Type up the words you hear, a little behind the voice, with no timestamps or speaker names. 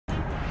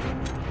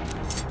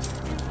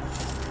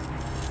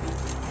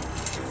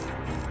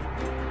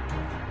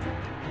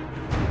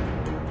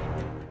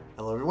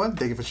everyone.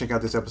 Thank you for checking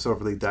out this episode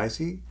of Really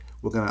Dicey.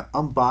 We're going to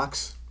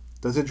unbox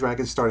Dungeons &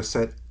 Dragons Starter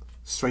Set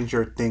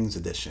Stranger Things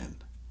Edition.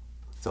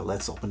 So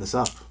let's open this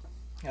up.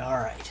 All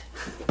right.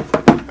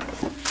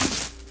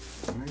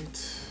 All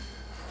right.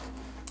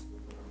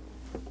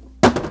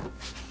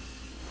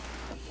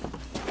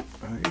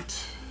 All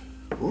right.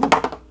 Ooh,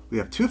 we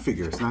have two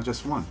figures, not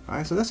just one. All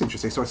right, so that's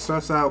interesting. So it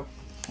starts out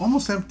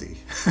almost empty.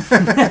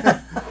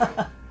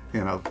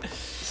 You know,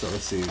 so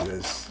let's see.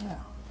 There's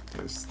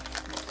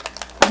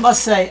I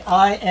must say,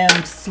 I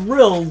am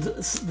thrilled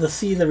to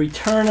see the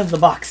return of the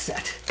box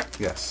set.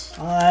 Yes.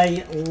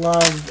 I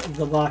loved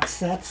the box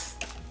sets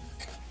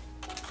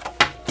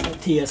that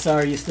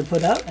TSR used to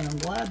put out, and I'm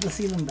glad to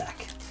see them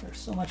back. They're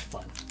so much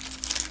fun.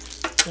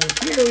 So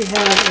here we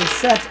have a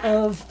set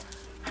of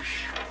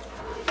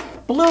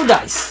blue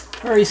dice.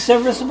 Very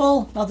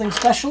serviceable, nothing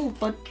special,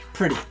 but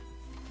pretty.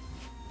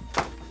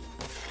 All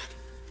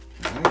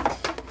right.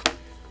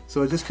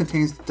 So it just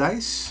contains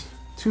dice,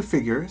 two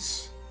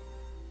figures.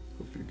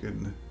 Hope you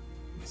can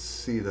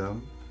see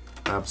them.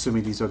 I'm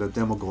assuming these are the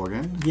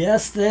Demogorgon.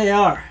 Yes, they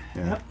are.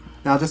 Yeah. Yep.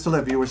 Now, just to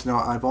let viewers know,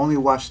 I've only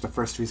watched the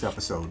first 3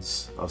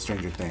 episodes of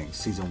Stranger Things,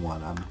 Season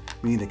 1. I'm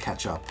meaning to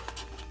catch up.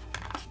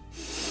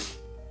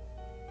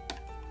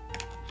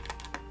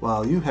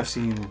 Well, you have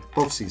seen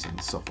both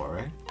seasons so far,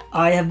 right?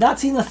 I have not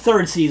seen the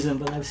 3rd season,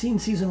 but I've seen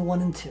season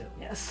 1 and 2,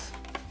 yes.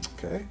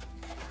 Okay.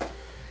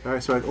 All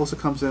right, so it also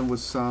comes in with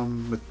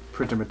some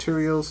printed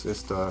materials.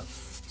 It's the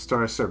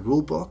Starter Set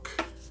Rulebook.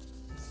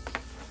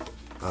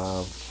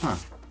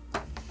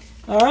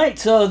 All right,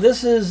 so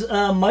this is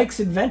Mike's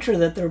adventure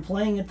that they're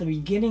playing at the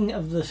beginning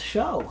of the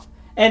show.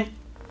 And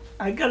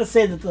I gotta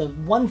say that the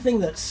one thing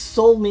that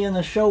sold me on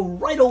the show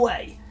right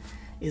away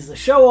is the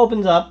show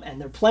opens up and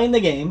they're playing the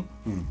game.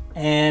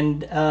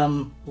 And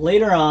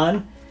later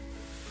on,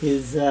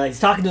 he's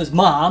talking to his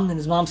mom, and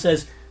his mom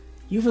says,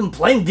 "You've been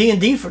playing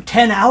D&D for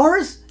 10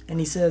 hours?" And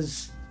he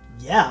says,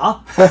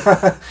 "Yeah."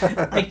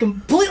 I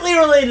completely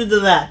related to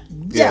that.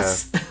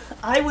 Yes. Yeah.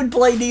 I would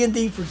play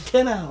D&D for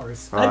 10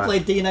 hours. I'd play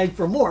D&D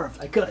for more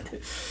if I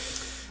could.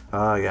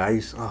 Yeah, I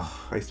used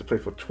to play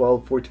for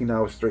 12, 14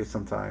 hours straight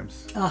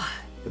sometimes. I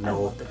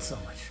loved it so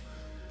much.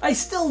 I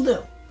still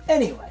do.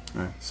 Anyway,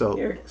 all right, so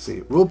here it is.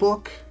 See, rule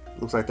book.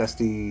 Looks like that's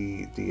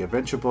the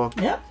adventure book.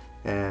 Yep.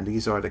 And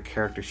these are the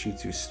character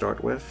sheets you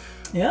start with.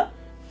 Yep.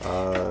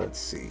 Let's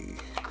see.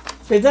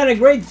 They've done a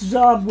great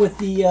job with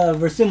the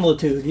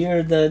verisimilitude.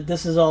 Here,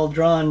 this is all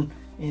drawn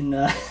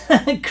in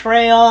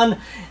crayon.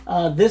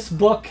 This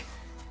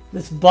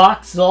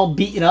box is all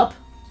beaten up,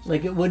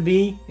 like it would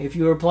be if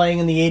you were playing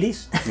in the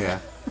 80s. Yeah.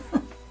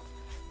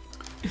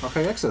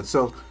 Okay, excellent.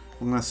 So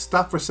I'm going to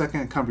stop for a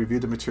second and come review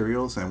the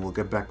materials, and we'll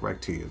get back right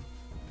to you.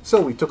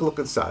 So we took a look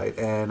inside,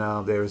 and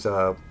there's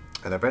an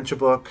adventure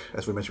book,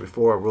 as we mentioned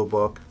before, a rule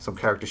book, some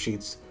character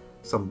sheets,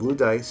 some blue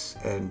dice,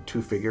 and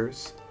 2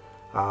 figures.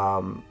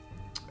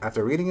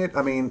 After reading it,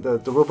 I mean, the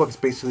rule book is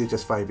basically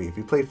just 5e. If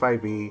you play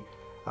 5e,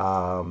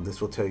 this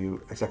will tell you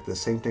exactly the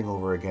same thing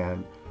over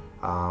again.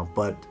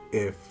 But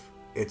if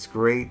it's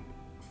great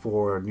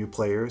for new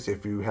players,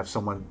 if you have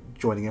someone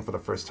joining in for the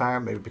first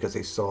time, maybe because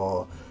they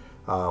saw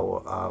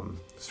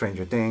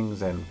Stranger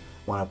Things and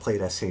want to play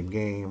that same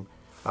game,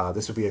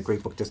 this would be a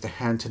great book just to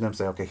hand to them.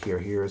 Say, okay,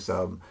 here's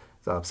some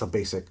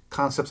basic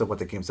concepts of what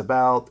the game's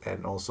about,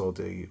 and also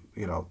the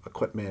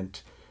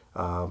equipment,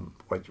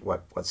 what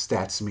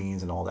stats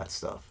means, and all that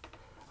stuff.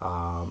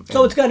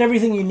 So it's got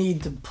everything you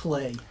need to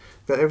play.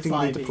 Got everything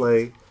you need to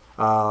play.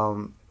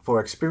 For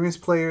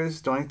experienced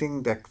players, the only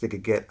thing that they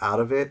could get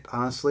out of it,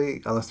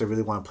 honestly, unless they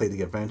really want to play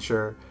the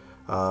adventure,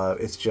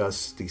 it's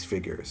just these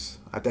figures.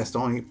 That's the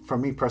only, for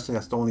me personally,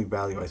 that's the only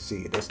value I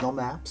see. There's no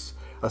maps,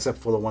 except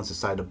for the ones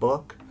inside the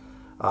book.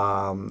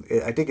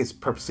 I think it's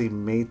purposely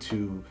made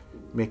to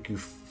make you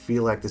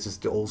feel like this is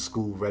the old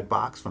school red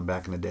box from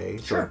back in the day.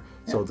 Sure.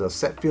 So the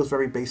set feels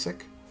very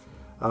basic.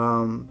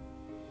 But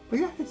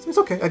yeah, it's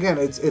okay. Again,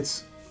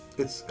 it's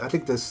I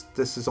think this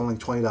is only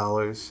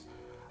 $20.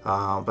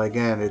 But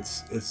again,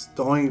 it's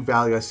the only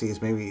value I see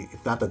is maybe,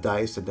 if not the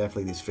dice, then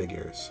definitely these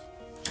figures.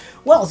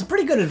 Well, it's a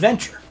pretty good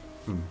adventure.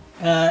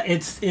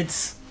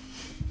 It's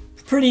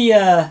pretty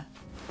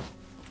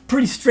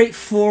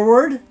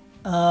straightforward.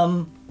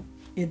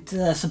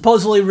 It's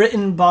supposedly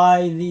written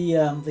by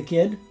the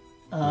kid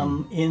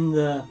in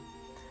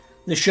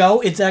the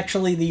show. It's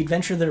actually the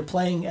adventure they're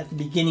playing at the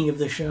beginning of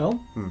the show,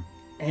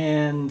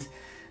 and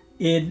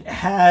it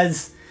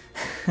has.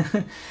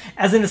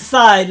 As an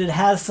aside, it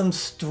has some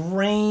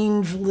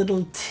strange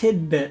little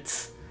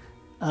tidbits,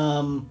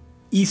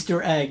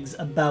 Easter eggs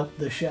about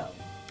the show.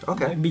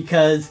 Okay.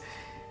 Because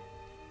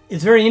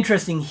it's very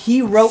interesting.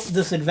 He wrote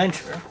this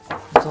adventure.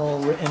 It's all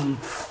written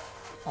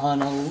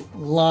on a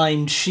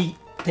lined sheet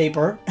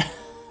paper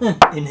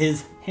in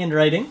his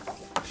handwriting.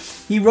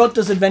 He wrote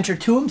this adventure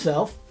to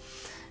himself,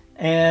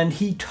 and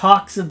he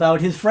talks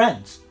about his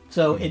friends.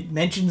 So it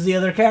mentions the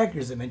other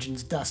characters. It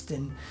mentions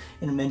Dustin,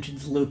 and it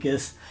mentions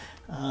Lucas.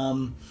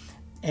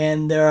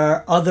 And there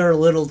are other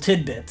little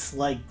tidbits,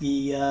 like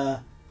the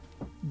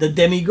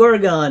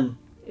Demigorgon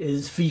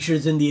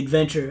features in the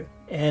adventure,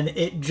 And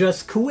it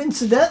just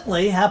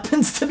coincidentally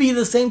happens to be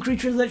the same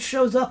creature that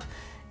shows up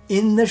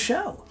in the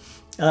show.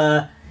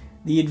 The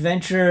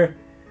adventure,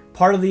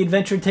 part of the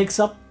adventure takes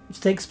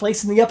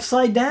place in the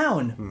Upside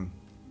Down,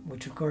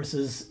 which of course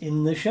is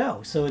in the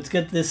show. So it's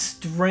got this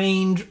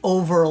strange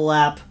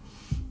overlap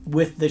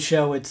with the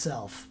show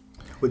itself.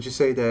 Would you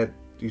say that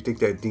you think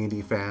that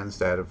D&D fans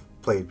that have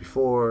played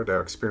before, that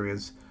are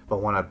experienced,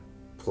 but want to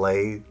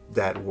play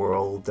that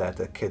world that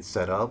the kids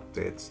set up,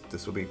 this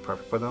would be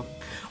perfect for them?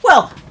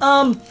 Well,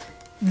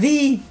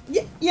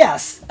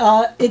 yes,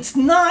 it's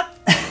not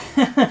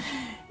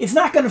it's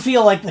not going to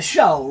feel like the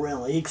show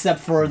really,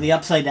 except for the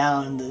Upside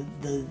Down and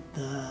the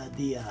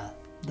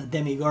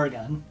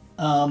Demigorgon.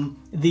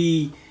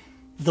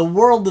 The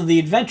world of the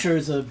adventure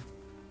is a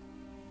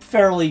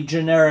fairly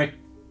generic,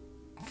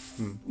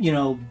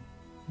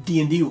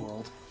 D&D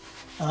world,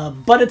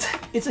 but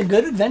it's a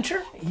good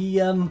adventure.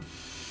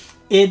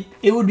 It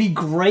would be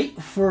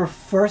great for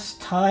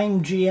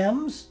first-time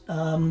GMs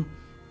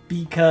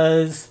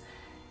because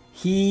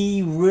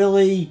he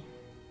really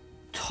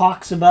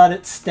talks about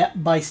it step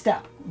by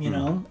step,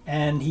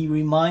 and he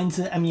reminds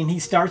it. I mean, he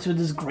starts with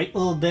this great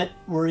little bit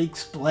where he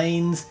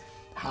explains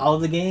how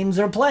the games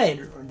are played,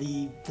 or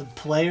the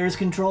players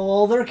control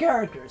all their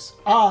characters.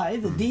 I,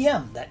 the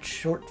DM, that's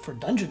short for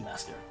Dungeon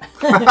Master,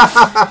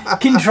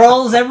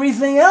 controls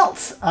everything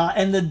else,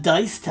 and the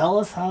dice tell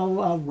us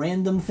how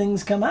random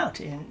things come out.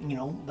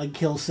 And like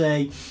he'll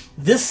say,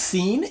 "This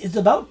scene is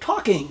about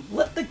talking.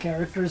 Let the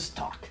characters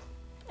talk."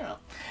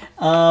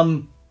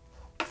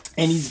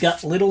 And he's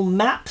got little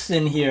maps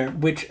in here,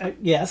 which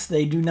yes,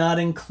 they do not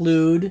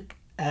include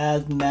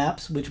as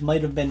maps, which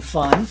might have been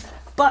fun,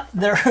 but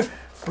they're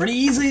pretty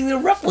easy to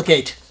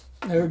replicate.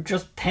 They're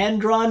just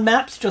hand-drawn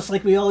maps, just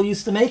like we all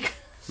used to make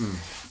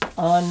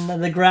on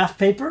the graph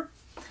paper.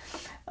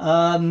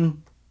 The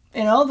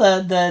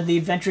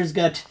adventure's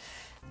got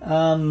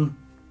some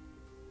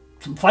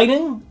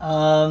fighting,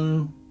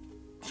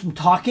 some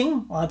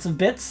talking, lots of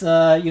bits.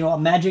 A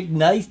magic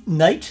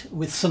night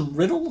with some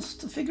riddles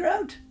to figure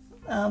out,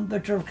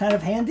 which are kind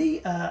of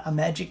handy. A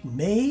magic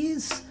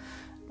maze.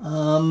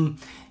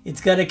 It's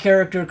got a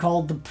character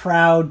called the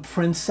Proud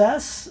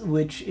Princess,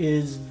 which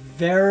is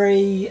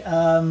very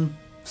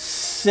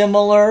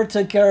similar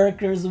to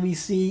characters we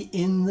see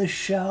in the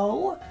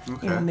show.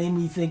 Okay. It made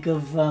me think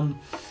of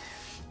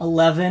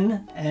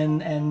 11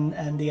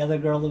 and the other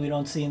girl that we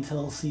don't see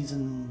until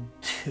season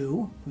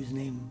 2, whose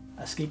name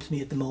escapes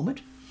me at the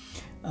moment.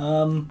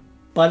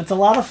 But it's a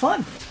lot of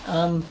fun.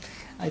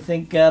 I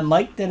think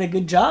Mike did a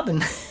good job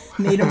and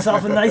made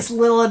himself a nice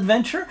little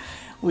adventure.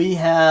 We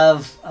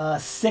have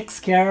 6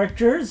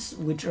 characters,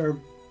 which are,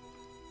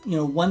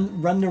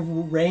 run the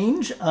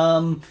range.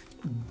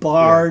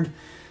 Bard,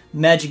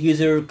 magic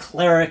user,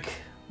 cleric,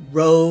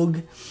 rogue.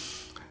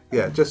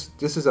 Yeah, this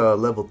is a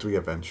level 3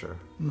 adventure.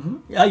 Mm-hmm.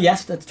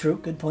 Yes, that's true.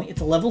 Good point.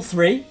 It's a level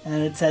 3,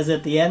 and it says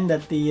at the end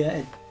that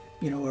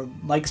where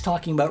Mike's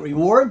talking about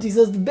rewards, he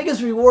says the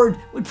biggest reward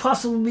would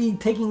possibly be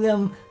taking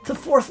them to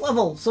 4th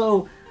level.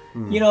 So,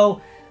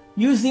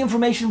 use the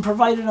information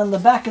provided on the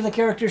back of the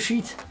character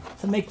sheet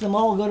to make them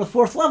all go to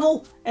 4th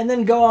level, and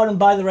then go out and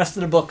buy the rest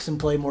of the books and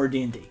play more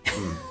D&D.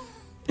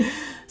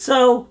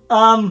 So,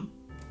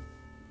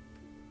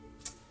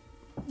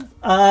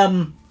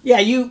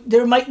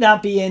 there might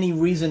not be any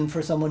reason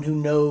for someone who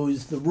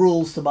knows the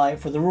rules to buy it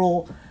for the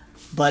rule,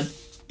 but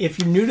if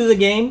you're new to the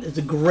game, it's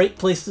a great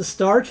place to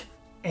start,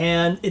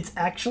 and it's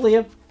actually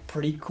a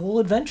pretty cool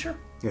adventure.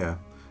 Yeah.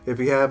 If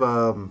you have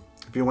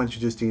if you want to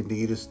introduce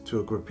D&D to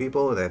a group of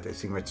people that they've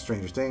seen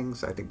Stranger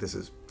Things, I think this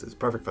is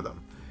perfect for them.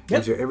 Yep.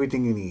 Gives you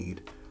everything you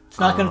need. It's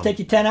not going to take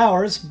you 10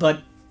 hours,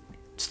 but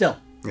still,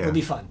 it'll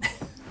be fun.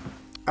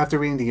 After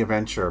reading the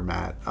adventure,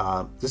 Matt,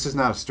 this is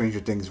not a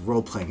Stranger Things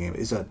role-playing game.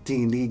 It's a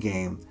D&D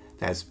game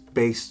that's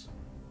based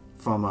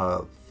from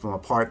a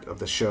part of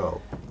the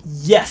show.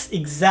 Yes,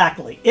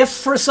 exactly. If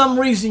for some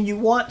reason you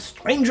want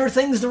Stranger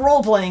Things the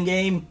role-playing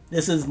game,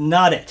 this is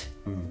not it.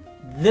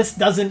 This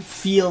doesn't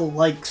feel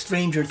like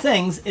Stranger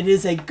Things. It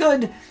is a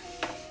good,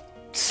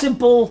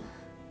 simple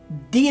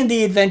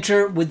D&D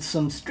adventure with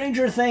some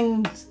Stranger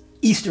Things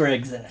Easter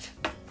eggs in it.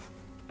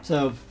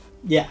 So,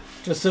 yeah,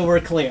 just so we're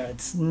clear,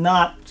 it's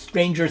not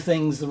Stranger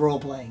Things the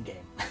role-playing game.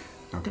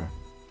 Okay.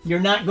 You're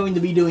not going to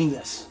be doing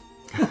this.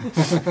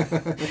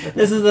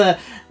 This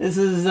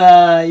is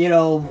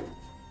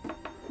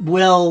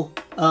Will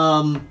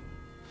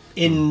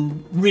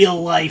in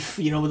real life,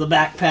 with a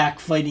backpack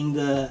fighting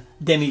the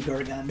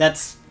Demigorgon.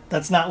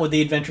 That's not what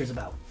the adventure's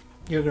about.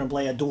 You're going to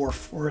play a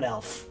dwarf or an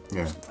elf.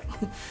 Yeah.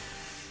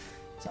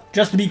 So,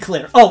 just to be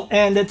clear. Oh,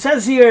 and it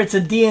says here it's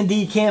a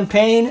D&D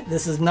campaign.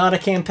 This is not a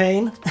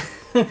campaign.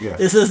 Yeah.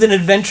 This is an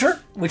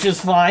adventure, which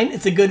is fine.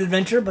 It's a good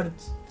adventure, but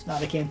it's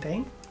not a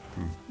campaign.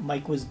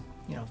 Mike was,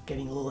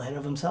 getting a little ahead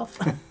of himself.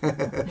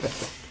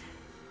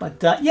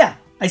 But yeah,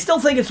 I still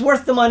think it's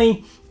worth the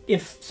money,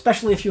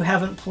 especially if you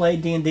haven't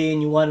played D&D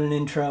and you want an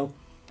intro.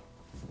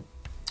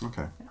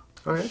 Okay.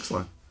 All right,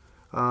 excellent.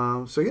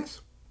 So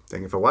yes,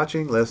 thank you for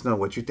watching. Let us know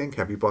what you think.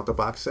 Have you bought the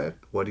box set?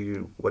 What do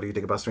you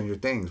think about Stranger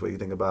Things? What do you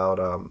think about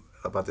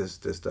about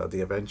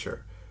the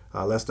adventure.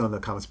 Let us know in the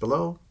comments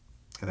below,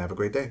 and have a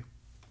great day.